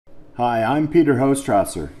Hi, I'm Peter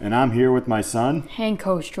Hostrasser, and I'm here with my son, Hank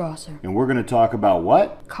Hostrasser. and we're going to talk about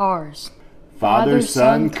what? Cars.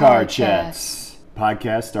 Father-Son Car Chats.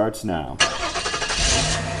 Podcast starts now.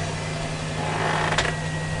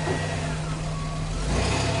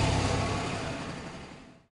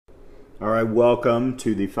 All right, welcome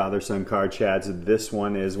to the Father-Son Car Chats. This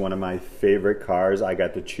one is one of my favorite cars. I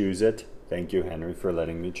got to choose it. Thank you, Henry, for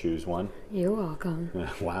letting me choose one. You're welcome.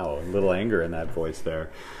 Wow, a little anger in that voice there.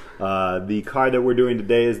 The car that we're doing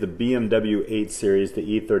today is the BMW 8 Series,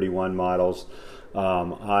 the E31 models.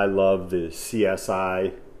 I love the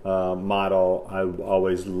CSI model. I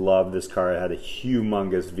always loved this car. It had a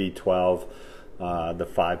humongous V12. The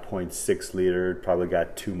 5.6 liter probably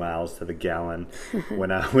got 2 miles to the gallon.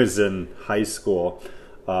 When I was in high school,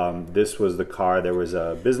 this was the car. There was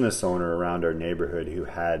a business owner around our neighborhood who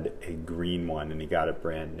had a green one, and he got it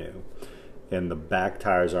brand new. And the back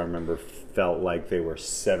tires, I remember, felt like they were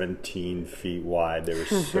 17 feet wide. They were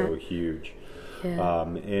so huge. Yeah.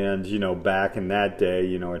 And, you know, back in that day,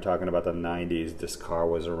 you know, we're talking about the 90s, this car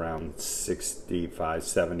was around $65,000,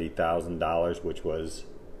 $70,000, which was...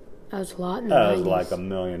 That was a lot in the 90s. That was like $1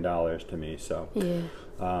 million to me, so... Yeah.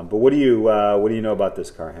 But what do you know about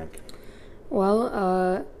this car, Hank?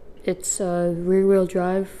 Well, it's a rear-wheel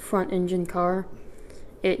drive, front-engine car.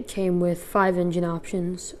 It came with 5 engine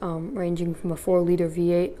options, ranging from a 4-liter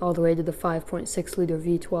V8 all the way to the 5.6-liter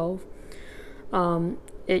V12.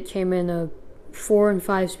 It came in a 4- and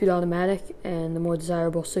 5-speed automatic and the more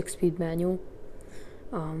desirable 6-speed manual.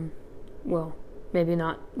 Well, maybe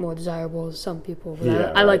not more desirable as some people, but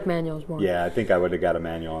Yeah, I like manuals more. Yeah, I think I would have got a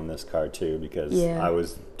manual on this car too, because I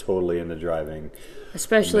was totally into driving.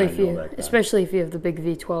 Especially if you have the big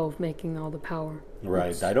V12 making all the power.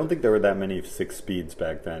 Right. I don't think there were that many 6 speeds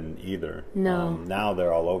back then either. No. Now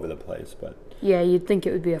they're all over the place, but... Yeah, you'd think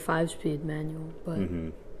it would be a 5-speed manual, but...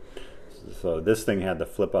 Mm-hmm. So this thing had the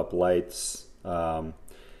flip-up lights, and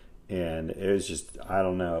it was just, I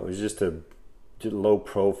don't know, it was just a low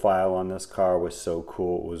profile on this car. Was so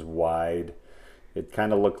cool. It was wide. It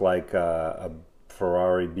kind of looked like a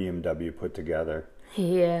Ferrari BMW put together.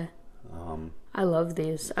 Yeah. I love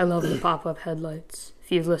these. I love the pop-up headlights. If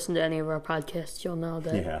you've listened to any of our podcasts, you'll know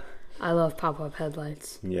that. I love pop-up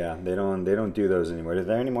headlights. Yeah, they don't do those anymore. Are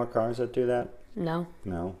there any more cars that do that? No.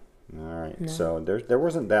 No? All right. No. So there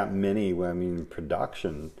wasn't that many,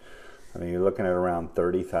 production. I mean, you're looking at around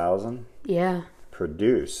 30,000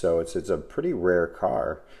 produced. So it's a pretty rare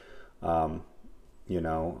car. I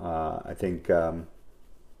think,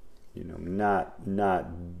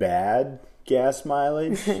 not bad gas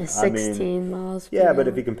mileage. 16 miles per Yeah, hour. but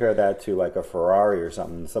if you compare that to like a Ferrari or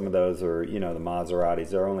something, some of those are, the Maseratis,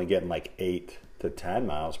 they're only getting like 8 to 10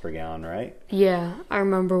 miles per gallon, right? Yeah, I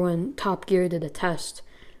remember when Top Gear did a test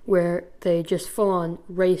where they just full-on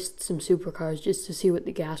raced some supercars just to see what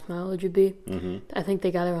the gas mileage would be. Mm-hmm. I think they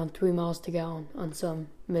got around 3 miles to gallon on some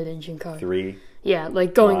mid-engine car. 3? Yeah,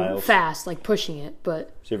 like going miles. fast, like pushing it, but...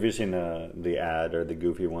 So have you seen the ad or the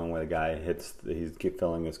goofy one where the guy he's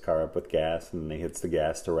filling his car up with gas, and he hits the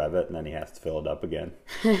gas to rev it, and then he has to fill it up again?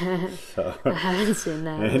 So, I haven't seen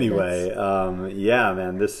that. Anyway,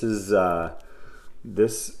 man, this is...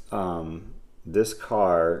 This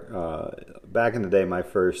car, back in the day, I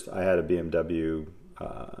had a BMW,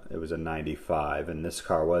 it was a 95, and this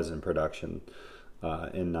car was in production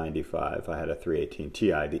in 95. I had a 318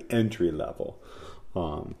 Ti, the entry level.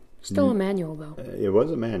 Still a manual, though. It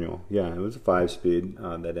was a manual, yeah. It was a 5-speed,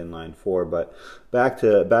 that inline 4. But back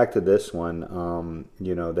to this one,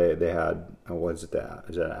 they had, is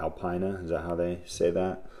that Alpina? Is that how they say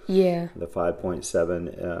that? Yeah. The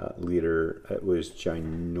 5.7 liter, it was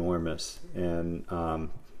ginormous, and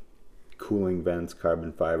cooling vents,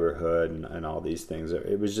 carbon fiber hood, and all these things.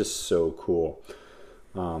 It was just so cool,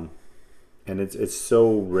 and it's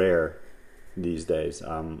so rare these days.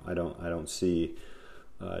 I don't see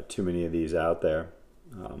too many of these out there.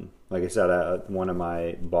 Like I said, one of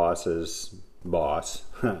my boss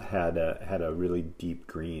had a really deep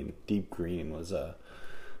green. Deep green was a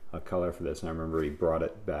color for this, and I remember he brought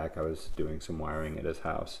it back. I was doing some wiring at his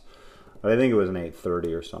house, but I think it was an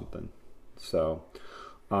 830 or something. So,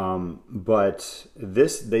 but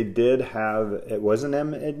this, they did have, it was an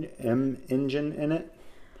M engine in it,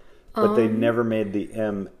 but they never made the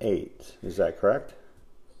M8. Is that correct?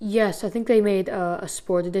 Yes, I think they made a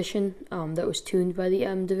Sport Edition that was tuned by the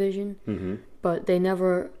M division, but they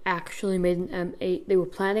never actually made an M8. They were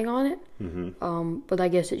planning on it, but I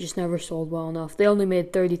guess it just never sold well enough. They only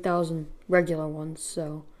made 30,000 regular ones,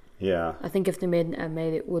 so yeah, I think if they made an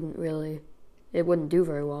M8, it wouldn't do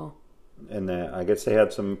very well. I guess they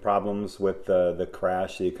had some problems with the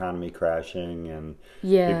crash, the economy crashing, and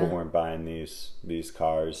Yeah. people weren't buying these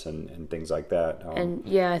cars and things like that. And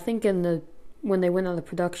yeah, I think when they went on the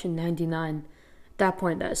production '99, at that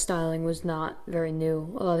point that styling was not very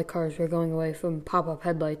new. A lot of cars were going away from pop-up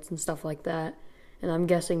headlights and stuff like that. And I'm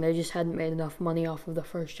guessing they just hadn't made enough money off of the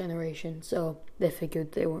first generation, so they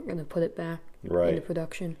figured they weren't going to put it back into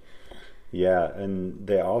production. Yeah, and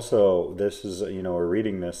they also, this is, we're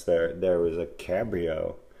reading this, there was a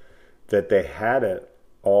Cabrio that they had it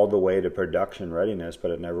all the way to production readiness,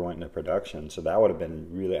 but it never went into production. So that would have been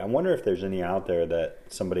really, I wonder if there's any out there that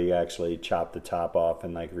somebody actually chopped the top off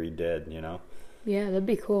and like redid, Yeah, that'd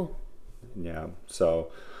be cool. Yeah,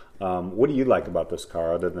 so what do you like about this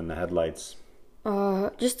car other than the headlights?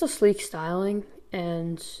 Just the sleek styling,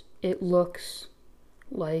 and it looks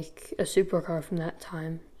like a supercar from that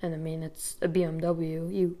time. And I mean, it's a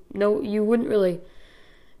BMW. You wouldn't really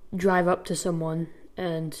drive up to someone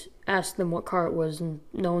and ask them what car it was, and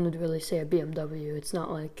no one would really say a BMW. It's not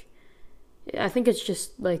like, I think it's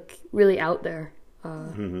just like really out there.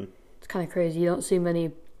 It's kind of crazy. You don't see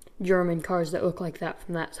many German cars that look like that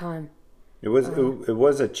from that time. It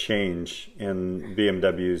was a change in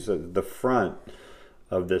BMWs. The front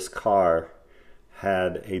of this car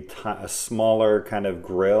had a smaller kind of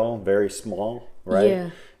grille, very small, right? Yeah.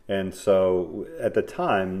 And so at the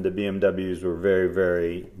time, the BMWs were very,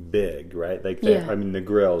 very big, right? Like, I mean, the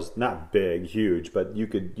grille's not big, huge, but you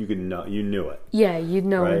knew it. Yeah, you'd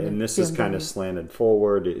know. Right, and this is kind of slanted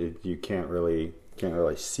forward. You can't really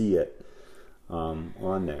see it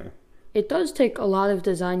on there. It does take a lot of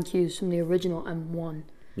design cues from the original M1.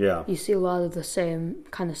 Yeah. You see a lot of the same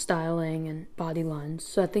kind of styling and body lines.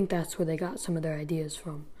 So I think that's where they got some of their ideas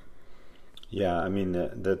from. Yeah, I mean,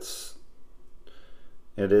 it does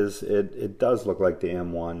look like the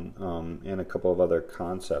M1 and a couple of other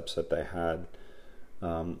concepts that they had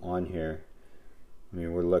on here. I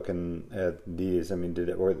mean, we're looking at these. I mean,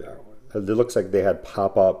 it looks like they had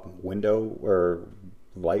pop-up window or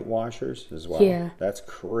light washers as well. Yeah. That's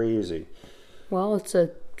crazy. Well, it's a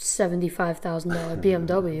 $75,000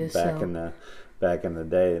 BMW. Back in the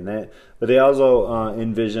day, but they also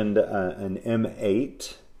envisioned an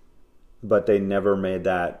M8, but they never made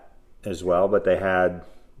that as well. But they had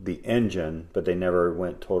the engine, but they never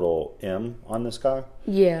went total M on this car.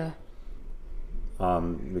 Yeah.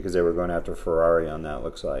 Because they were going after Ferrari on that.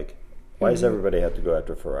 Looks like. Why does everybody have to go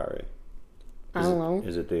after Ferrari? I don't know.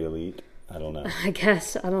 Is it the elite? I don't know. I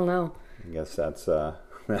guess I don't know. I guess that's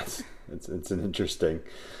it's an interesting.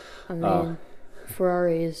 I mean,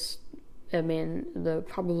 Ferrari is,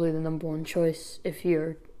 probably the number one choice if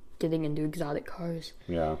you're getting into exotic cars.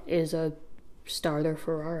 Yeah. Is a starter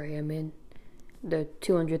Ferrari. I mean, the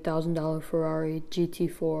 $200,000 Ferrari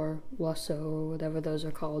GT4, Lusso, or whatever those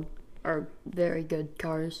are called, are very good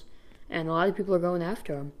cars, and a lot of people are going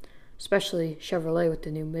after them. Especially Chevrolet with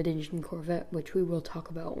the new mid-engine Corvette, which we will talk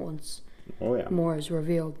about once more is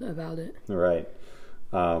revealed about it. Right.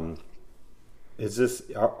 Is this?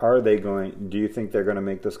 Are they going? Do you think they're going to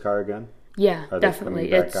make this car again? Yeah,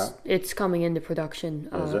 definitely. It's coming into production.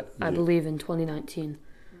 I believe in 2019.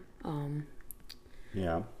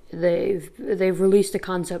 Yeah. They've released a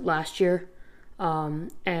concept last year,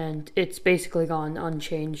 and it's basically gone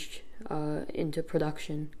unchanged into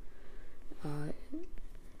production.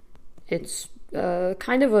 It's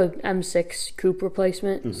kind of a M6 coupe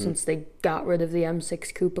replacement since they got rid of the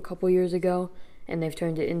M6 coupe a couple years ago, and they've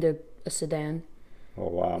turned it into a sedan. Oh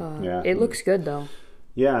wow! Yeah, it looks good though.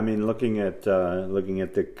 Yeah, I mean, looking at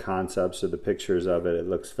the concepts or the pictures of it, it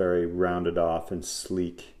looks very rounded off and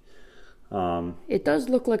sleek. It does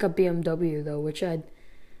look like a BMW though, which I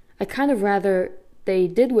kind of rather they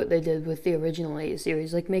did what they did with the original 8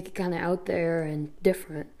 Series, like make it kind of out there and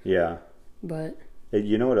different. Yeah, but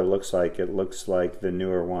you know what it looks like? It looks like the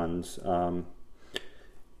newer ones.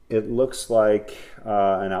 It looks like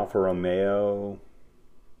an Alfa Romeo.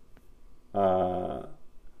 I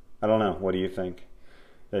don't know. What do you think?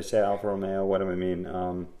 They say Alfa Romeo. What do I mean?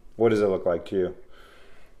 What does it look like to you?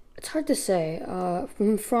 It's hard to say.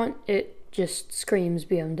 From front, it just screams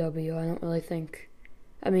BMW. I don't really think.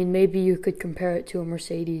 I mean, maybe you could compare it to a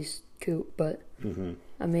Mercedes coupe, but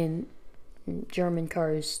I mean, German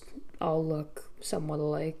cars all look somewhat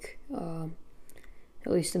alike, at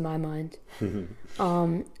least in my mind.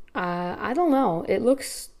 I don't know. It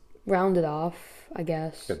looks rounded off, I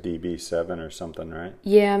guess. Like a DB7 or something, right?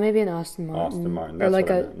 Yeah, maybe an Aston Martin. Aston Martin. That's or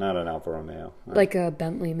like not an Alfa Romeo. Like a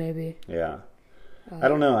Bentley, maybe. Yeah. I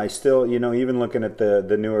don't know. I still, even looking at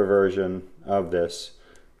the newer version of this,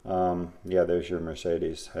 Yeah, there's your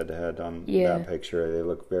Mercedes head to head on Yeah. that picture. They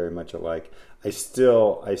look very much alike. I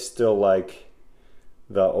still like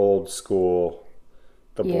the old school,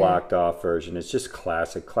 the Yeah. blocked off version. It's just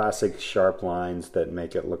classic sharp lines that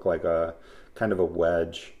make it look like a kind of a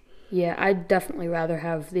wedge. Yeah, I'd definitely rather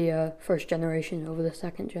have the first generation over the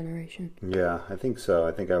second generation. Yeah, I think so.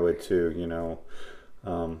 I think I would too.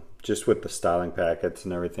 Just with the styling packets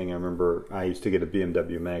and everything. I remember I used to get a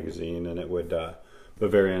BMW magazine, and it would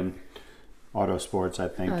Bavarian Autosports, I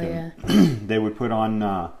think. Oh, and yeah. they would put on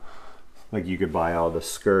like you could buy all the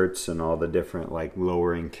skirts and all the different like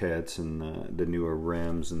lowering kits and the newer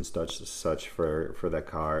rims and such for that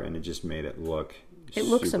car, and it just made it look. It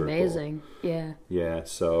looks super cool. amazing. Yeah. Yeah,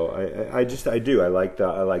 so I like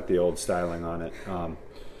the old styling on it.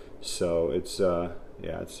 So it's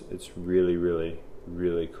it's really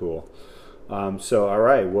cool. So all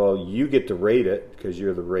right, well you get to rate it because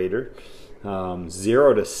you're the rater.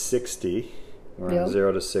 0 to 60. We're on Yep.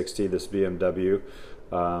 0 to 60. This BMW.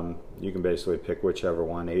 You can basically pick whichever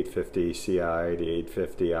one: 850 Ci, the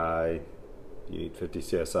 850i. 850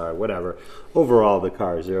 CSI, whatever. Overall, the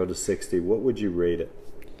car 0 to 60. What would you rate it?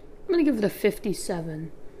 I'm gonna give it a 57.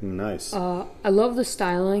 Nice. I love the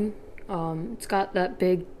styling. It's got that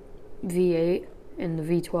big V8 and the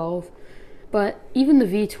V12, but even the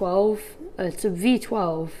V12, it's a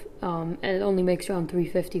V12, and it only makes around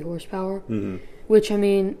 350 horsepower. Mm-hmm. Which I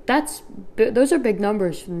mean, those are big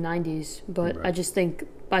numbers from the 90s. But Right. I just think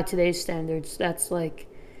by today's standards, that's like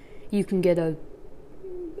you can get a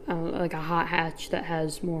hot hatch that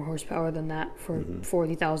has more horsepower than that for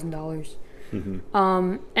 $40,000.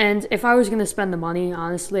 Mm-hmm. And if I was going to spend the money,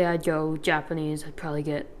 honestly, I'd go Japanese. I'd probably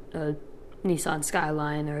get a Nissan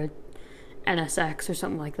Skyline or a NSX or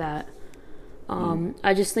something like that.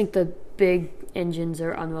 I just think the big engines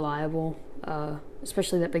are unreliable,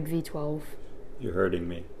 especially that big V12. You're hurting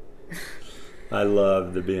me. I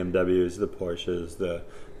love the BMWs, the Porsches, the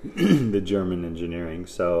German engineering.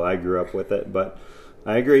 So I grew up with it, but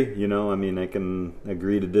I agree. I mean, I can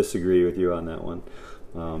agree to disagree with you on that one.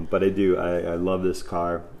 But I do. I love this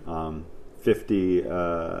car.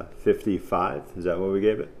 55. Is that what we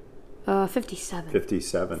gave it? 57.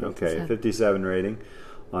 57. Okay, 57 rating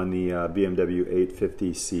on the BMW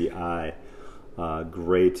 850 Ci.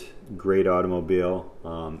 Great automobile.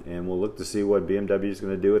 And we'll look to see what BMW is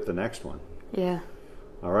going to do with the next one. Yeah.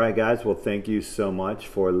 All right, guys. Well, thank you so much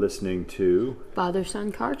for listening to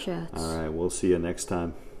Bothersome Car Chats. All right, we'll see you next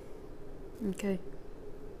time. Okay.